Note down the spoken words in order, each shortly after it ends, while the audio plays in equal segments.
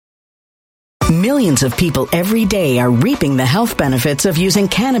Millions of people every day are reaping the health benefits of using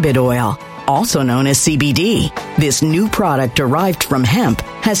cannabis oil, also known as CBD. This new product derived from hemp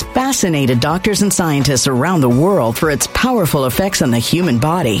has fascinated doctors and scientists around the world for its powerful effects on the human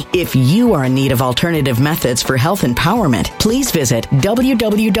body. If you are in need of alternative methods for health empowerment, please visit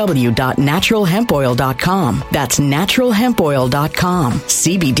www.naturalhempoil.com. That's naturalhempoil.com.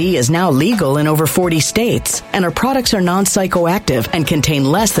 CBD is now legal in over 40 states, and our products are non-psychoactive and contain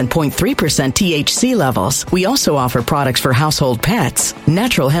less than 0.3% THC levels. We also offer products for household pets.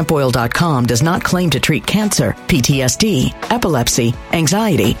 Naturalhempoil.com does not claim to treat cancer, PTSD, epilepsy,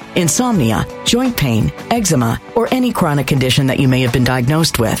 anxiety, insomnia, joint pain, eczema, or any chronic condition that you may have been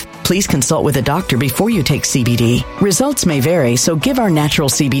diagnosed with. Please consult with a doctor before you take CBD. Results may vary, so give our natural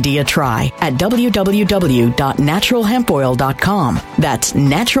CBD a try at www.naturalhempoil.com. That's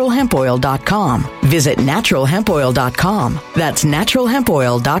naturalhempoil.com. Visit naturalhempoil.com. That's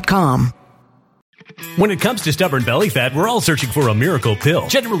naturalhempoil.com. When it comes to stubborn belly fat, we're all searching for a miracle pill.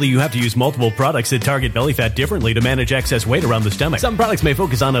 Generally, you have to use multiple products that target belly fat differently to manage excess weight around the stomach. Some products may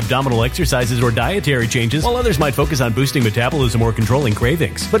focus on abdominal exercises or dietary changes, while others might focus on boosting metabolism or controlling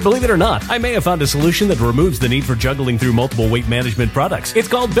cravings. But believe it or not, I may have found a solution that removes the need for juggling through multiple weight management products. It's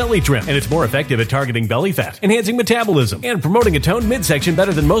called Belly Trim, and it's more effective at targeting belly fat, enhancing metabolism, and promoting a toned midsection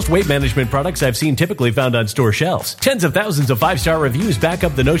better than most weight management products I've seen typically found on store shelves. Tens of thousands of 5-star reviews back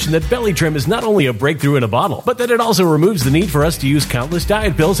up the notion that Belly Trim is not only a breakthrough in a bottle, but that it also removes the need for us to use countless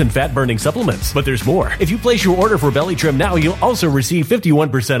diet pills and fat-burning supplements. But there's more. If you place your order for Belly Trim now, you'll also receive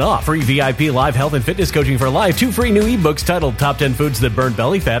 51% off, free VIP live health and fitness coaching for life, 2 free new ebooks titled Top 10 Foods That Burn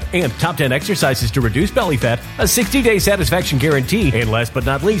Belly Fat and Top 10 Exercises to Reduce Belly Fat, a 60-day satisfaction guarantee, and last but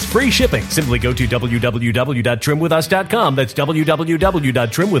not least, free shipping. Simply go to www.trimwithus.com. That's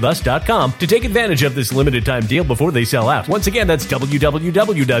www.trimwithus.com to take advantage of this limited time deal before they sell out. Once again, that's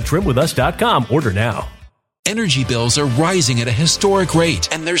www.trimwithus.com. Order now. Energy bills are rising at a historic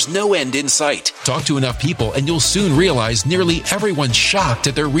rate, and there's no end in sight. Talk to enough people, and you'll soon realize nearly everyone's shocked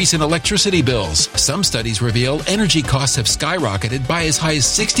at their recent electricity bills. Some studies reveal energy costs have skyrocketed by as high as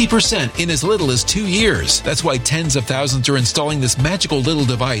 60% in as little as 2 years. That's why tens of thousands are installing this magical little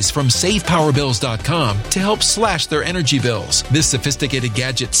device from SavePowerBills.com to help slash their energy bills. This sophisticated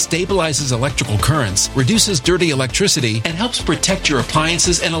gadget stabilizes electrical currents, reduces dirty electricity, and helps protect your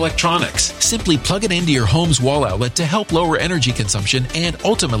appliances and electronics. Simply plug it into your home's wall outlet to help lower energy consumption and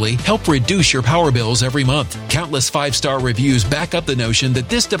ultimately help reduce your power bills every month. Countless 5-star reviews back up the notion that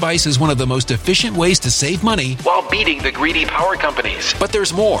this device is one of the most efficient ways to save money while beating the greedy power companies. But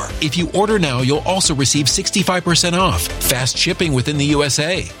there's more. If you order now, you'll also receive 65% off, fast shipping within the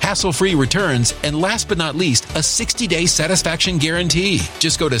USA, hassle-free returns, and last but not least, a 60-day satisfaction guarantee.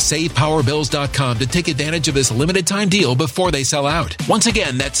 Just go to SavePowerBills.com to take advantage of this limited time deal before they sell out. Once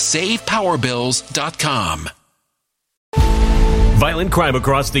again, that's SavePowerBills.com. Violent crime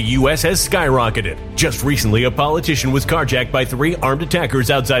across the U.S. has skyrocketed. Just recently, a politician was carjacked by 3 armed attackers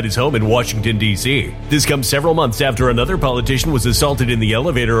outside his home in Washington, D.C. This comes several months after another politician was assaulted in the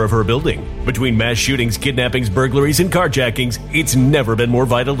elevator of her building. Between mass shootings, kidnappings, burglaries, and carjackings, it's never been more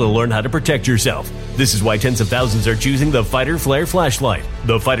vital to learn how to protect yourself. This is why tens of thousands are choosing the Fighter Flare flashlight.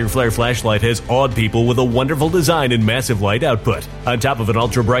 The Fighter Flare flashlight has awed people with a wonderful design and massive light output. On top of an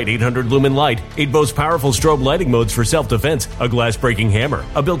ultra-bright 800-lumen light, it boasts powerful strobe lighting modes for self-defense, a glass-breaking hammer,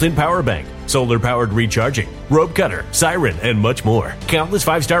 a built-in power bank, solar-powered recharging, rope cutter, siren, and much more. Countless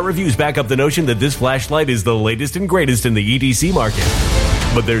 5-star reviews back up the notion that this flashlight is the latest and greatest in the EDC market.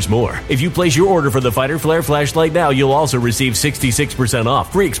 But there's more. If you place your order for the Fighter Flare flashlight now, you'll also receive 66%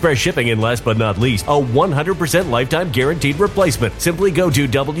 off, free express shipping, and last but not least, a 100% lifetime guaranteed replacement. Simply go to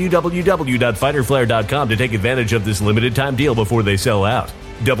www.fighterflare.com to take advantage of this limited time deal before they sell out.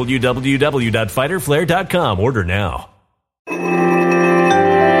 www.fighterflare.com. Order now.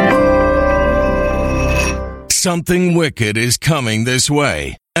 Something wicked is coming this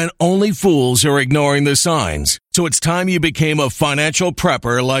way, and only fools are ignoring the signs. So it's time you became a financial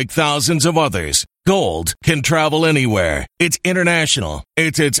prepper like thousands of others. Gold can travel anywhere. It's international.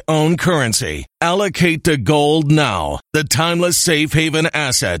 It's its own currency. Allocate to gold now, the timeless safe haven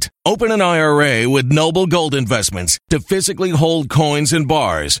asset. Open an IRA with Noble Gold Investments to physically hold coins and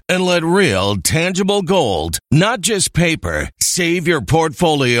bars and let real, tangible gold, not just paper, Save your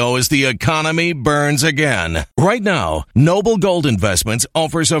portfolio as the economy burns again. Right now, Noble Gold Investments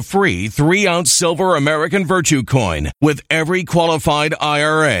offers a free 3-ounce silver American Virtue coin with every qualified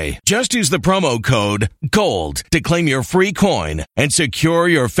IRA. Just use the promo code GOLD to claim your free coin and secure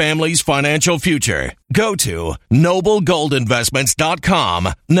your family's financial future. Go to noblegoldinvestments.com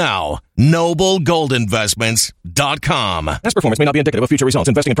now. noblegoldinvestments.com. Past performance may not be indicative of future results.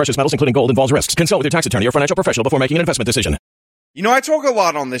 Investing in precious metals, including gold, involves risks. Consult with your tax attorney or financial professional before making an investment decision. You know, I talk a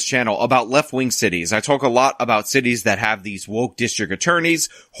lot on this channel about left-wing cities. I talk a lot about cities that have these woke district attorneys,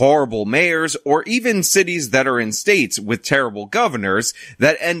 horrible mayors, or even cities that are in states with terrible governors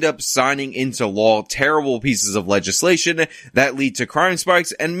that end up signing into law terrible pieces of legislation that lead to crime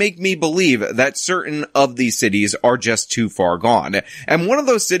spikes and make me believe that certain of these cities are just too far gone. And one of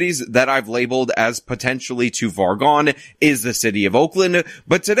those cities that I've labeled as potentially too far gone is the city of Oakland.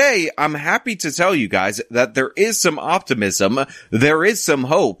 But today, I'm happy to tell you guys that there is some optimism. There is some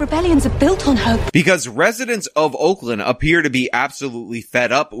hope. Rebellions are built on hope. Because residents of Oakland appear to be absolutely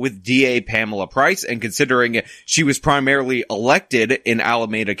fed up with DA Pamela Price, and considering she was primarily elected in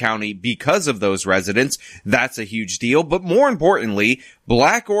Alameda County because of those residents, that's a huge deal. But more importantly,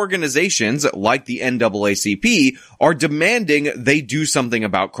 black organizations like the NAACP are demanding they do something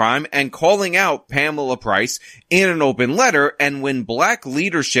about crime and calling out Pamela Price in an open letter. And when black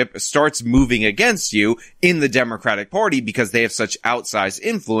leadership starts moving against you in the Democratic Party because they have such outsized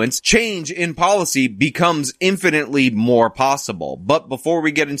influence, change in policy becomes infinitely more possible. But before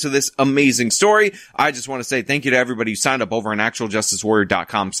we get into this amazing story, I just want to say thank you to everybody who signed up over on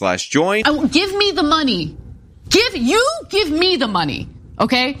actualjusticewarrior.com/join. Give me the money. Give me the money.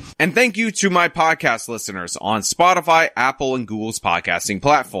 Okay? And thank you to my podcast listeners on Spotify, Apple, and Google's podcasting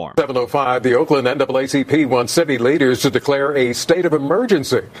platform. 7:05, the Oakland NAACP wants city leaders to declare a state of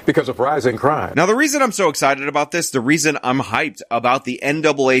emergency because of rising crime. Now, the reason I'm so excited about this, the reason I'm hyped about the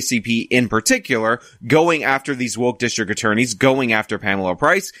NAACP in particular going after these woke district attorneys, going after Pamela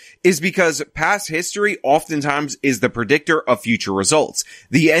Price, is because past history oftentimes is the predictor of future results.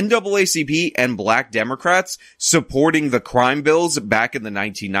 The NAACP and black Democrats supporting the crime bills back in the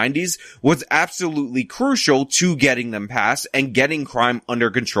 1990s was absolutely crucial to getting them passed and getting crime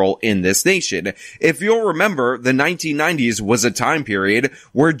under control in this nation. If you'll remember, the 1990s was a time period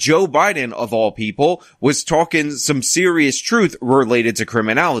where Joe Biden, of all people, was talking some serious truth related to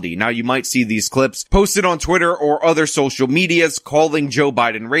criminality. Now, you might see these clips posted on Twitter or other social medias calling Joe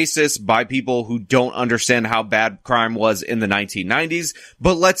Biden racist by people who don't understand how bad crime was in the 1990s.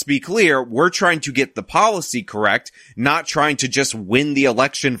 But let's be clear, we're trying to get the policy correct, not trying to just win the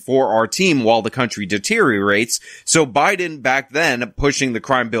election for our team while the country deteriorates. So Biden back then pushing the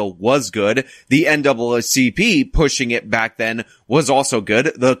crime bill was good. The NAACP pushing it back then was also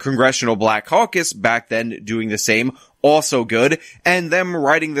good. The Congressional Black Caucus back then doing the same, also good. And them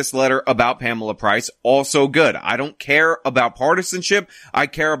writing this letter about Pamela Price, also good. I don't care about partisanship. I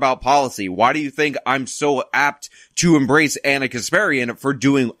care about policy. Why do you think I'm so apt to embrace Anna Kasparian for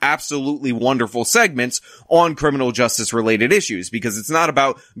doing absolutely wonderful segments on criminal justice related issues? Because it's not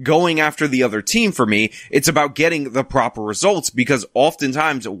about going after the other team for me. It's about getting the proper results, because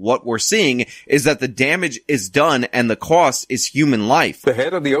oftentimes what we're seeing is that the damage is done and the cost is human life. The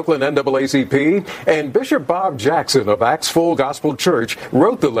head of the Oakland NAACP and Bishop Bob Jackson of Acts Full Gospel Church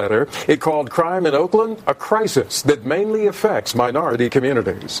wrote the letter. It called crime in Oakland a crisis that mainly affects minority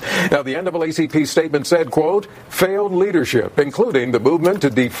communities. Now, the NAACP statement said, quote, failed leadership, including the movement to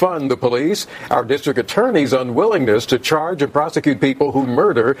defund the police, our district attorney's unwillingness to charge and prosecute people who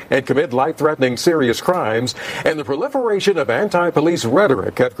murder and commit life-threatening serious crimes, and the proliferation of anti-police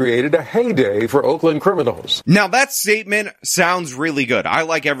rhetoric have created a heyday for Oakland criminals. Now, that statement sounds really good. I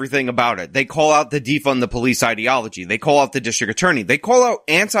like everything about it. They call out the defund the police ideology. They call out the district attorney. They call out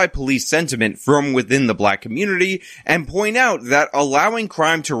anti-police sentiment from within the black community and point out that allowing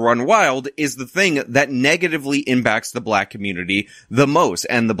crime to run wild is the thing that negatively impacts the black community the most.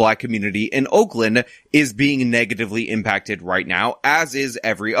 And the black community in Oakland is being negatively impacted right now, as is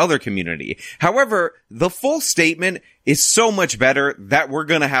every other community. However, the full statement is so much better that we're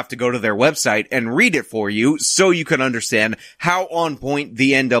going to have to go to their website and read it for you so you can understand how on point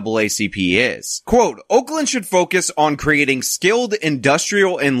the NAACP is. Quote, Oakland should focus on creating skilled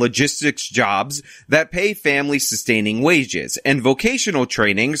industrial and logistics jobs that pay family-sustaining wages and vocational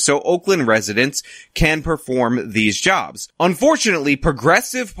training so Oakland residents can perform these jobs. Unfortunately,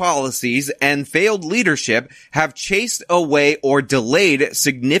 progressive policies and failed leadership have chased away or delayed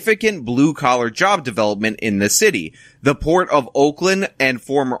significant blue-collar job development in the city. the Port of Oakland and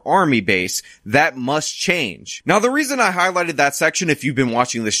former Army base. That must change. Now, the reason I highlighted that section, if you've been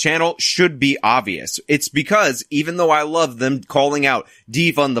watching this channel, should be obvious. It's because even though I love them calling out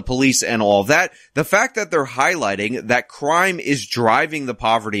defund the police and all that, the fact that they're highlighting that crime is driving the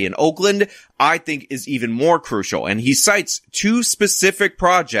poverty in Oakland, I think is even more crucial. And he cites 2 specific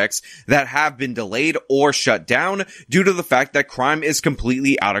projects that have been delayed or shut down due to the fact that crime is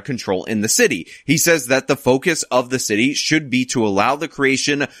completely out of control in the city. He says that the focus of the city should be to allow the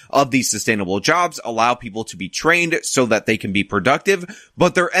creation of these sustainable jobs, allow people to be trained so that they can be productive,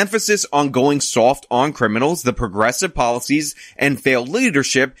 but their emphasis on going soft on criminals, the progressive policies, and failed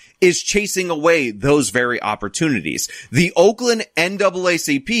leadership is chasing away those very opportunities. The Oakland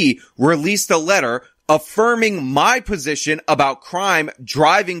NAACP released a letter affirming my position about crime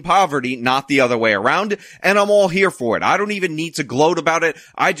driving poverty, not the other way around, and I'm all here for it. I don't even need to gloat about it.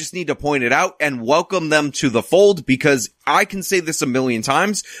 I just need to point it out and welcome them to the fold, because I can say this a million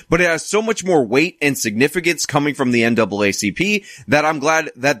times, but it has so much more weight and significance coming from the NAACP that I'm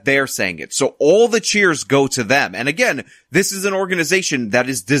glad that they're saying it. So all the cheers go to them. And again, this is an organization that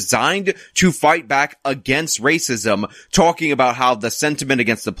is designed to fight back against racism, talking about how the sentiment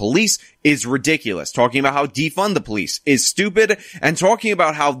against the police is ridiculous, talking about how defund the police is stupid, and talking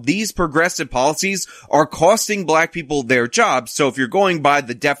about how these progressive policies are costing black people their jobs. So if you're going by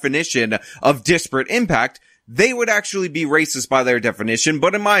the definition of disparate impact, they would actually be racist by their definition,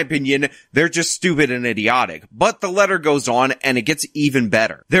 but in my opinion, they're just stupid and idiotic. But the letter goes on and it gets even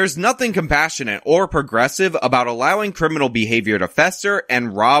better. There's nothing compassionate or progressive about allowing criminal behavior to fester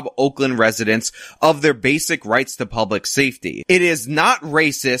and rob Oakland residents of their basic rights to public safety. It is not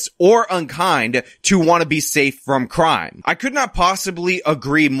racist or unkind to want to be safe from crime. I could not possibly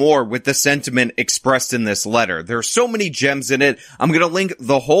agree more with the sentiment expressed in this letter. There are so many gems in it. I'm going to link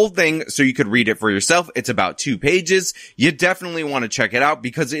the whole thing so you could read it for yourself. It's about 2 pages. You definitely want to check it out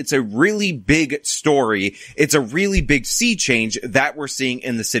because it's a really big story. It's a really big sea change that we're seeing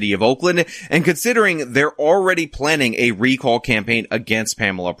in the city of Oakland. And considering they're already planning a recall campaign against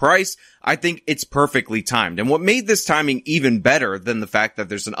Pamela Price, I think it's perfectly timed. And what made this timing even better than the fact that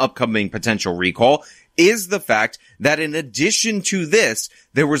there's an upcoming potential recall is the fact that in addition to this,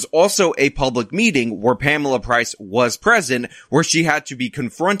 there was also a public meeting where Pamela Price was present, where she had to be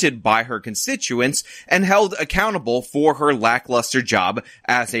confronted by her constituents and held accountable for her lackluster job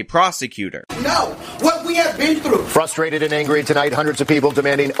as a prosecutor. No, what we have been through. Frustrated and angry tonight, hundreds of people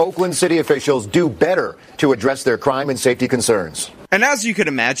demanding Oakland city officials do better to address their crime and safety concerns. And as you can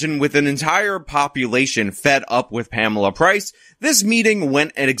imagine, with an entire population fed up with Pamela Price, this meeting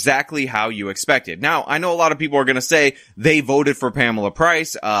went exactly how you expected. Now, I know a lot of people are going to say they voted for Pamela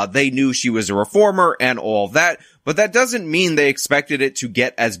Price, they knew she was a reformer and all that, but that doesn't mean they expected it to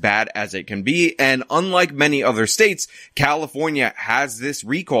get as bad as it can be. And unlike many other states, California has this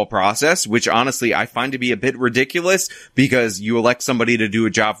recall process, which honestly I find to be a bit ridiculous because you elect somebody to do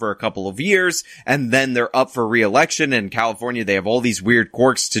a job for a couple of years and then they're up for re-election. In California, they have all these weird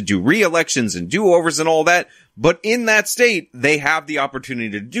quirks to do re-elections and do-overs and all that. But in that state, they have the opportunity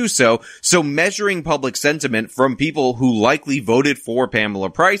to do so. So measuring public sentiment from people who likely voted for Pamela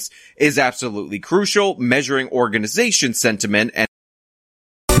Price is absolutely crucial. Measuring organization sentiment and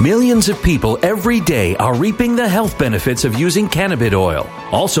Millions of people every day are reaping the health benefits of using cannabis oil,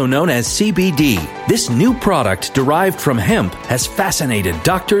 also known as CBD. This new product derived from hemp has fascinated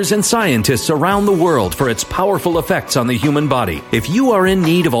doctors and scientists around the world for its powerful effects on the human body. If you are in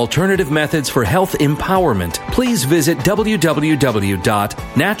need of alternative methods for health empowerment, please visit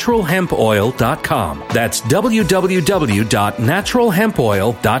www.naturalhempoil.com. That's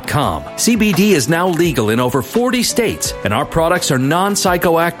www.naturalhempoil.com. CBD is now legal in over 40 states, and our products are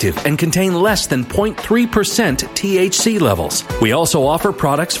non-psychoactive and contain less than 0.3% THC levels. We also offer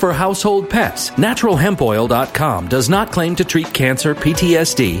products for household pets. NaturalHempOil.com does not claim to treat cancer,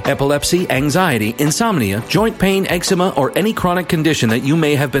 PTSD, epilepsy, anxiety, insomnia, joint pain, eczema, or any chronic condition that you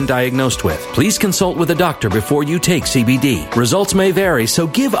may have been diagnosed with. Please consult with a doctor before you take CBD. Results may vary, so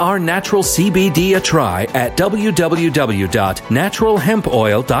give our natural CBD a try at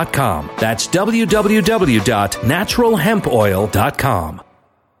www.naturalhempoil.com. That's www.naturalhempoil.com.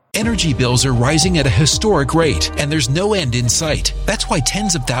 Energy bills are rising at a historic rate, and there's no end in sight. That's why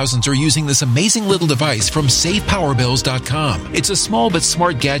tens of thousands are using this amazing little device from SavePowerBills.com. It's a small but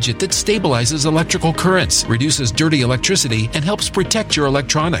smart gadget that stabilizes electrical currents, reduces dirty electricity, and helps protect your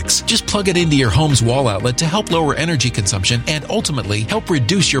electronics. Just plug it into your home's wall outlet to help lower energy consumption and ultimately help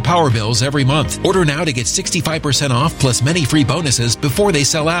reduce your power bills every month. Order now to get 65% off plus many free bonuses before they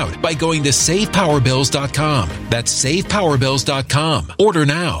sell out by going to SavePowerBills.com. That's SavePowerBills.com. Order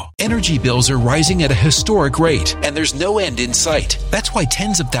now. now. Energy bills are rising at a historic rate, and there's no end in sight. That's why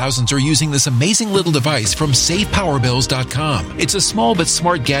tens of thousands are using this amazing little device from SavePowerBills.com. It's a small but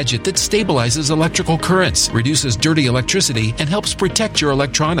smart gadget that stabilizes electrical currents, reduces dirty electricity, and helps protect your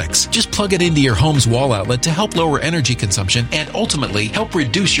electronics. Just plug it into your home's wall outlet to help lower energy consumption and ultimately help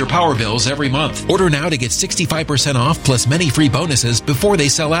reduce your power bills every month. Order now to get 65% off plus many free bonuses before they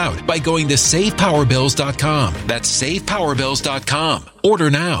sell out by going to SavePowerBills.com. That's SavePowerBills.com.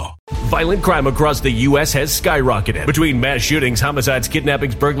 Order now. Violent crime across the U.S. has skyrocketed. Between mass shootings, homicides,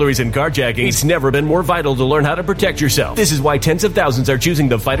 kidnappings, burglaries, and carjacking, it's never been more vital to learn how to protect yourself. This is why tens of thousands are choosing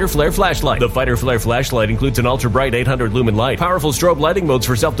the Fighter Flare flashlight. The Fighter Flare flashlight includes an ultra-bright 800 lumen light, powerful strobe lighting modes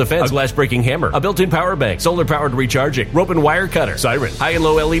for self-defense, a glass-breaking hammer, a built-in power bank, solar-powered recharging, rope and wire cutter, siren, high and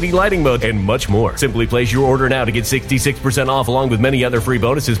low LED lighting mode, and much more. Simply place your order now to get 66% off along with many other free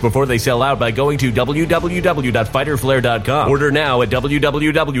bonuses before they sell out by going to www.fighterflare.com. Order now at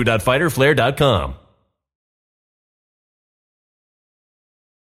www.fighterflare.com.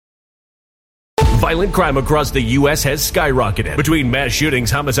 Violent crime across the U.S. has skyrocketed. Between mass shootings,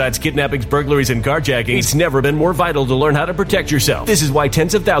 homicides, kidnappings, burglaries, and carjacking, it's never been more vital to learn how to protect yourself. This is why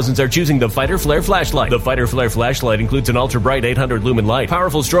tens of thousands are choosing the Fighter Flare flashlight. The Fighter Flare flashlight includes an ultra-bright 800 lumen light,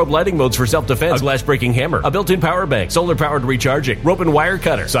 powerful strobe lighting modes for self-defense, a glass-breaking hammer, a built-in power bank, solar-powered recharging, rope and wire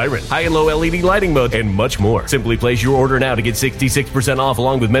cutter, siren, high and low LED lighting mode, and much more. Simply place your order now to get 66% off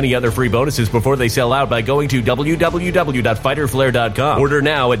along with many other free bonuses before they sell out by going to www.fighterflare.com. Order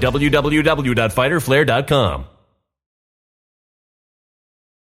now at www.fighterflare.com.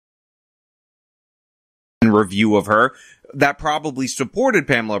 Review of her that probably supported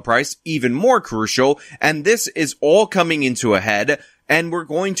Pamela Price even more crucial, and this is all coming into a head. And we're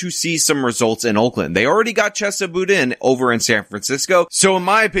going to see some results in Oakland. They already got Chesa Boudin over in San Francisco. So in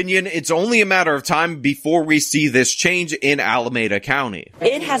my opinion, it's only a matter of time before we see this change in Alameda County.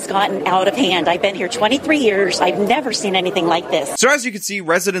 It has gotten out of hand. I've been here 23 years. I've never seen anything like this. So as you can see,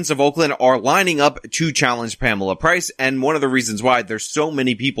 residents of Oakland are lining up to challenge Pamela Price. And one of the reasons why there's so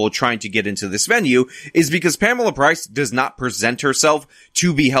many people trying to get into this venue is because Pamela Price does not present herself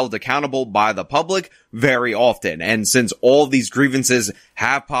to be held accountable by the public very often. And since all these grievances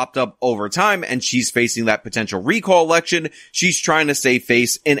have popped up over time and she's facing that potential recall election, she's trying to save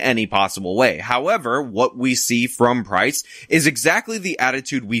face in any possible way. However, what we see from Price is exactly the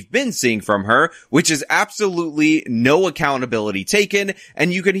attitude we've been seeing from her, which is absolutely no accountability taken,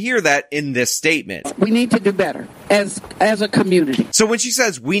 and you can hear that in this statement. We need to do better as a community. So when she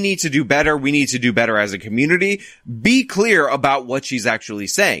says we need to do better as a community, be clear about what she's actually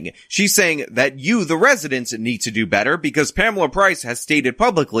saying. She's saying that you, the residents, need to do better because Pamela Price has stated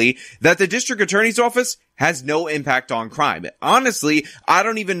publicly that the district attorney's office has no impact on crime. Honestly, I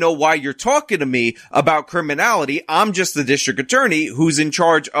don't even know why you're talking to me about criminality. I'm just the district attorney who's in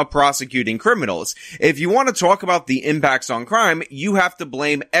charge of prosecuting criminals. If you want to talk about the impacts on crime, you have to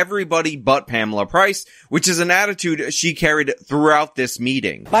blame everybody but Pamela Price, which is an attitude she carried throughout this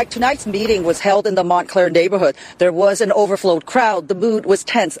meeting. Mike, tonight's meeting was held in the Montclair neighborhood. There was an overflowed crowd. The mood was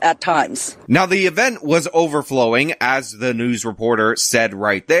tense at times. Now, the event was overflowing, as the news reporter said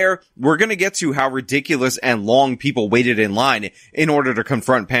right there. We're going to get to how ridiculous and long people waited in line in order to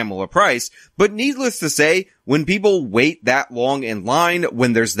confront Pamela Price. But needless to say, when people wait that long in line,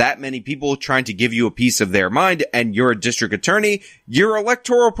 when there's that many people trying to give you a piece of their mind and you're a district attorney, your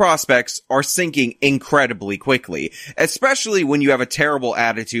electoral prospects are sinking incredibly quickly, especially when you have a terrible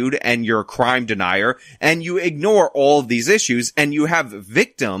attitude and you're a crime denier and you ignore all of these issues and you have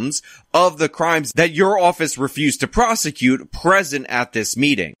victims of the crimes that your office refused to prosecute present at this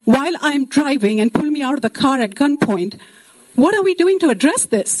meeting. While I'm driving and pull me out of the car at gunpoint, what are we doing to address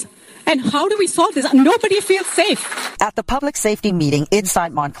this? And how do we solve this? Nobody feels safe. At the public safety meeting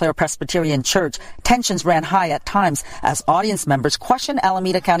inside Montclair Presbyterian Church, tensions ran high at times as audience members questioned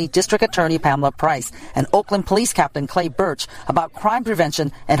Alameda County District Attorney Pamela Price and Oakland Police Captain Clay Birch about crime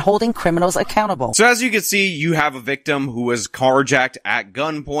prevention and holding criminals accountable. So as you can see, you have a victim who was carjacked at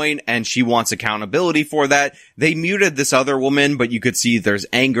gunpoint and she wants accountability for that. They muted this other woman, but you could see there's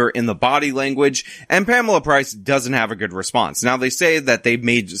anger in the body language, and Pamela Price doesn't have a good response. Now, they say that they've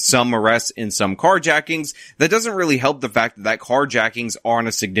made some arrests in some carjackings. That doesn't really help the fact that carjackings are on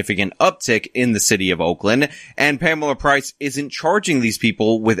a significant uptick in the city of Oakland, and Pamela Price isn't charging these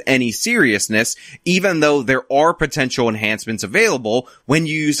people with any seriousness, even though there are potential enhancements available when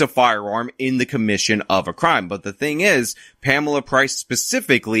you use a firearm in the commission of a crime. But the thing is, Pamela Price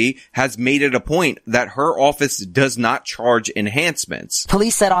specifically has made it a point that her office does not charge enhancements.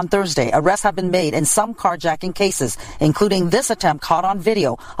 Police said on Thursday arrests have been made in some carjacking cases, including this attempt caught on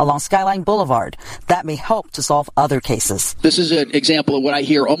video along Skyline Boulevard. That may help to solve other their cases. This is an example of what I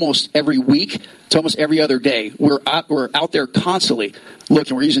hear almost every week to almost every other day. We're out there constantly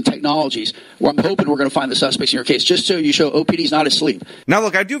looking. We're using technologies. I'm hoping we're going to find the suspects in your case, just so you show OPD's not asleep. Now,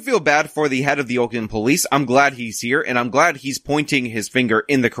 look, I do feel bad for the head of the Oakland Police. I'm glad he's here, and I'm glad he's pointing his finger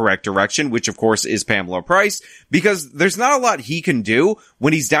in the correct direction, which, of course, is Pamela Price, because there's not a lot he can do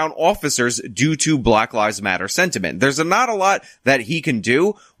when he's down officers due to Black Lives Matter sentiment. There's not a lot that he can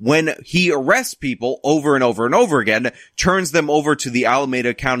do when he arrests people over and over and over again, turns them over to the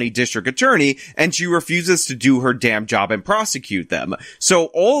Alameda County District Attorney, and she refuses to do her damn job and prosecute them. So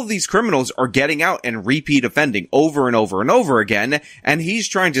all of these criminals are getting out and repeat offending over and over and over again, and he's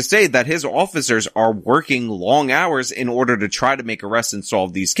trying to say that his officers are working long hours in order to try to make arrests and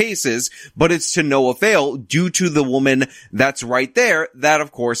solve these cases, but it's to no avail due to the woman that's right there, that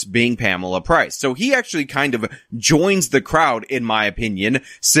of course being Pamela Price. So he actually kind of joins the crowd, in my opinion,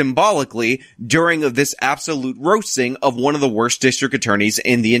 symbolically during this absolute roasting of one of the worst district attorneys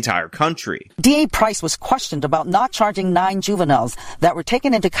in the entire country. DA Price was questioned about not charging 9 juveniles that were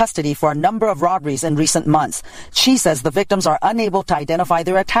taken into custody for a number of robberies in recent months. She says the victims are unable to identify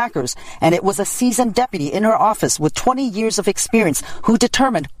their attackers, and it was a seasoned deputy in her office with 20 years of experience who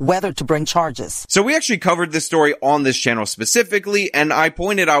determined whether to bring charges. So we actually covered this story on this channel specifically, and I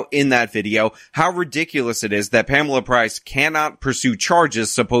pointed out in that video how ridiculous it is that Pamela Price cannot pursue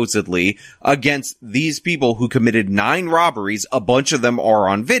charges, supposedly, against these people who committed 9 robberies. A bunch of them are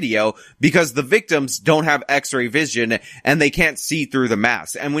on video because the victims don't have x-ray vision and they can't see through the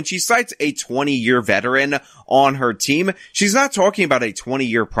mask. And when she cites a 20-year veteran on her team, she's not talking about a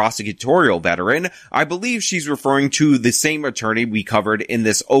 20-year prosecutorial veteran. I believe she's referring to the same attorney we covered in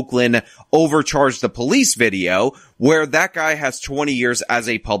this Oakland overcharged the police video, where that guy has 20 years as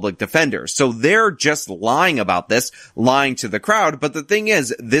a public defender. So they're just lying about this, lying to the crowd. But the thing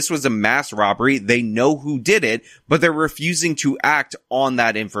is, this was a mass robbery. They know who did it, but they're refusing to act on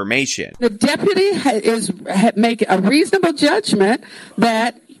that information. The deputy make a reasonable judgment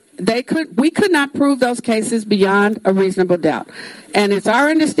that we could not prove those cases beyond a reasonable doubt. And it's our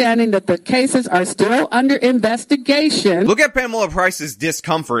understanding that the cases are still under investigation. Look at Pamela Price's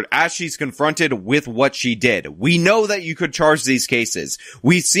discomfort as she's confronted with what she did. We know that you could charge these cases.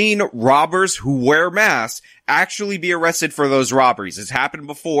 We've seen robbers who wear masks actually be arrested for those robberies. It's happened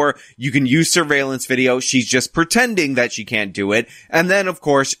before. You can use surveillance video. She's just pretending that she can't do it. And then, of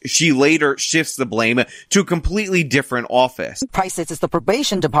course, she later shifts the blame to a completely different office. Price says it's the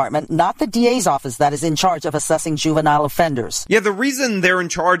probation department, not the DA's office, that is in charge of assessing juvenile offenders. Yeah, the reason they're in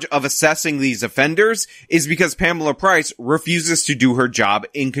charge of assessing these offenders is because Pamela Price refuses to do her job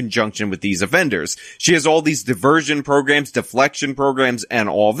in conjunction with these offenders. She has all these diversion programs, deflection programs, and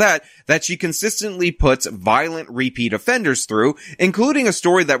all of that she consistently puts violent repeat offenders through, including a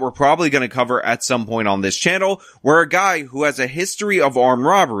story that we're probably going to cover at some point on this channel, where a guy who has a history of armed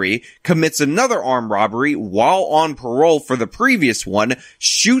robbery commits another armed robbery while on parole for the previous one,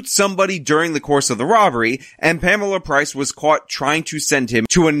 shoots somebody during the course of the robbery, and Pamela Price was caught trying to send him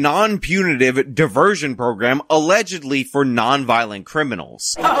to a non-punitive diversion program, allegedly for non-violent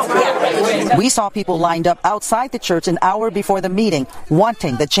criminals. We saw people lined up outside the church an hour before the meeting,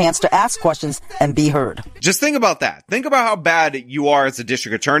 wanting the chance to ask questions and be heard. Just think about that. Think about how bad you are as a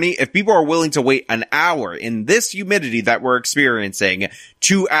district attorney if people are willing to wait an hour in this humidity that we're experiencing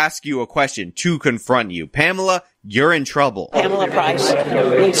to ask you a question, to confront you. Pamela, you're in trouble. Pamela Price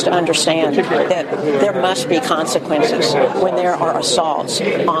needs to understand that there must be consequences when there are assaults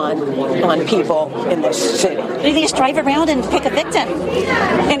on people in this city. They just drive around and pick a victim.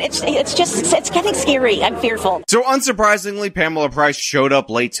 And it's getting scary. I'm fearful. So unsurprisingly, Pamela Price showed up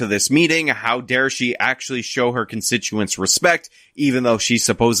late to this meeting. How dare she actually show her constituents respect, even though she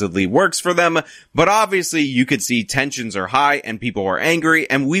supposedly works for them. But obviously you could see tensions are high and people are angry,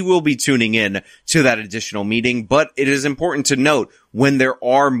 and we will be tuning in to that additional meeting. But it is important to note when there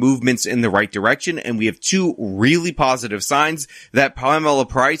are movements in the right direction, and we have 2 really positive signs that Pamela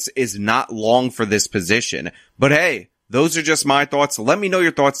Price is not long for this position. But hey, those are just my thoughts. Let me know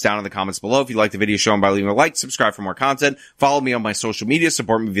your thoughts down in the comments below. If you like the video, show them by leaving a like, subscribe for more content, follow me on my social media,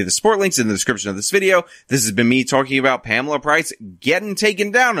 support me via the support links in the description of this video. This has been me talking about Pamela Price getting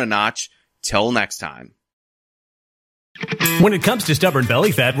taken down a notch. Till next time. When it comes to stubborn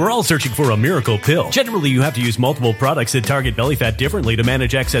belly fat, we're all searching for a miracle pill. Generally, you have to use multiple products that target belly fat differently to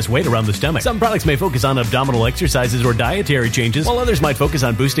manage excess weight around the stomach. Some products may focus on abdominal exercises or dietary changes, while others might focus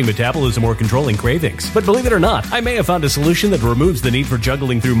on boosting metabolism or controlling cravings. But believe it or not, I may have found a solution that removes the need for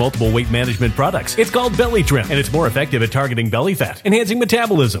juggling through multiple weight management products. It's called Belly Trim, and it's more effective at targeting belly fat, enhancing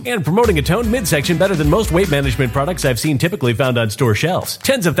metabolism, and promoting a toned midsection better than most weight management products I've seen typically found on store shelves.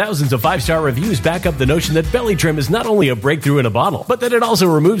 Tens of thousands of 5-star reviews back up the notion that Belly Trim is not only a breakthrough in a bottle, but that it also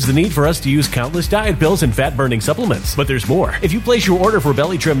removes the need for us to use countless diet pills and fat-burning supplements. But there's more. If you place your order for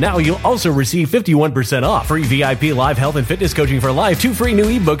Belly Trim now, you'll also receive 51% off, free VIP live health and fitness coaching for life, 2 free new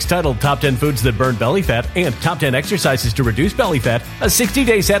ebooks titled Top 10 Foods That Burn Belly Fat and Top 10 Exercises to Reduce Belly Fat, a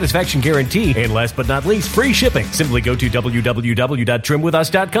 60-day satisfaction guarantee, and last but not least, free shipping. Simply go to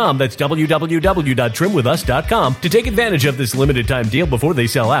www.trimwithus.com. That's www.trimwithus.com to take advantage of this limited time deal before they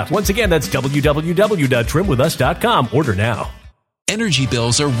sell out. Once again, that's www.trimwithus.com. Order now. Energy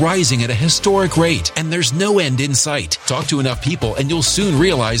bills are rising at a historic rate, and there's no end in sight. Talk to enough people, and you'll soon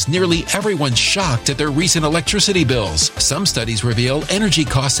realize nearly everyone's shocked at their recent electricity bills. Some studies reveal energy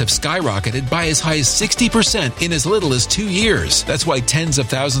costs have skyrocketed by as high as 60% in as little as 2 years. That's why tens of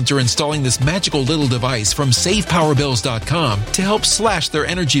thousands are installing this magical little device from SavePowerBills.com to help slash their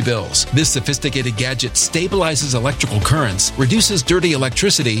energy bills. This sophisticated gadget stabilizes electrical currents, reduces dirty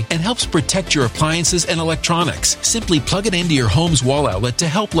electricity, and helps protect your appliances and electronics. Simply plug it into your home's wall outlet to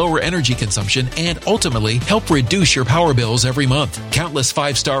help lower energy consumption and ultimately help reduce your power bills every month. Countless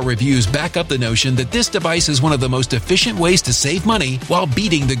 5-star reviews back up the notion that this device is one of the most efficient ways to save money while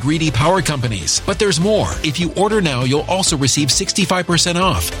beating the greedy power companies. But there's more. If you order now, you'll also receive 65%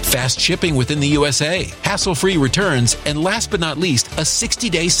 off, fast shipping within the USA, hassle-free returns, and last but not least, a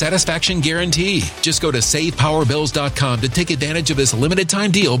 60-day satisfaction guarantee. Just go to SavePowerBills.com to take advantage of this limited time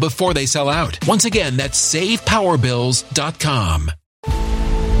deal before they sell out. Once again, that's SavePowerBills.com.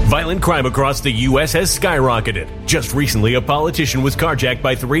 Violent crime across the U.S. has skyrocketed. Just recently, a politician was carjacked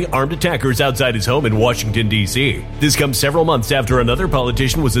by 3 armed attackers outside his home in Washington, D.C. This comes several months after another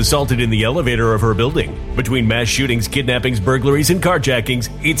politician was assaulted in the elevator of her building. Between mass shootings, kidnappings, burglaries, and carjackings,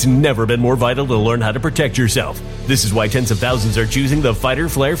 it's never been more vital to learn how to protect yourself. This is why tens of thousands are choosing the Fighter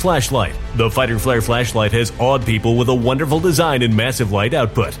Flare flashlight. The Fighter Flare flashlight has awed people with a wonderful design and massive light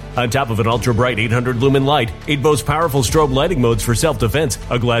output. On top of an ultra-bright 800-lumen light, it boasts powerful strobe lighting modes for self-defense,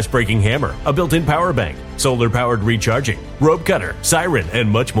 a glass-breaking hammer, a built-in power bank, solar-powered recharging, rope cutter, siren, and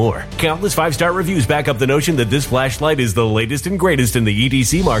much more. Countless 5-star reviews back up the notion that this flashlight is the latest and greatest in the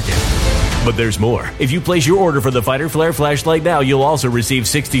EDC market. But there's more. If you place your order for the Fighter Flare flashlight now, you'll also receive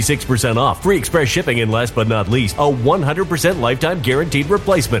 66% off, free express shipping, and last but not least, a 100% lifetime guaranteed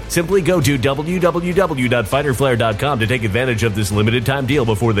replacement. Simply go to www.fighterflare.com to take advantage of this limited time deal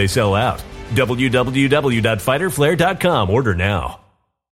before they sell out. www.fighterflare.com. Order now.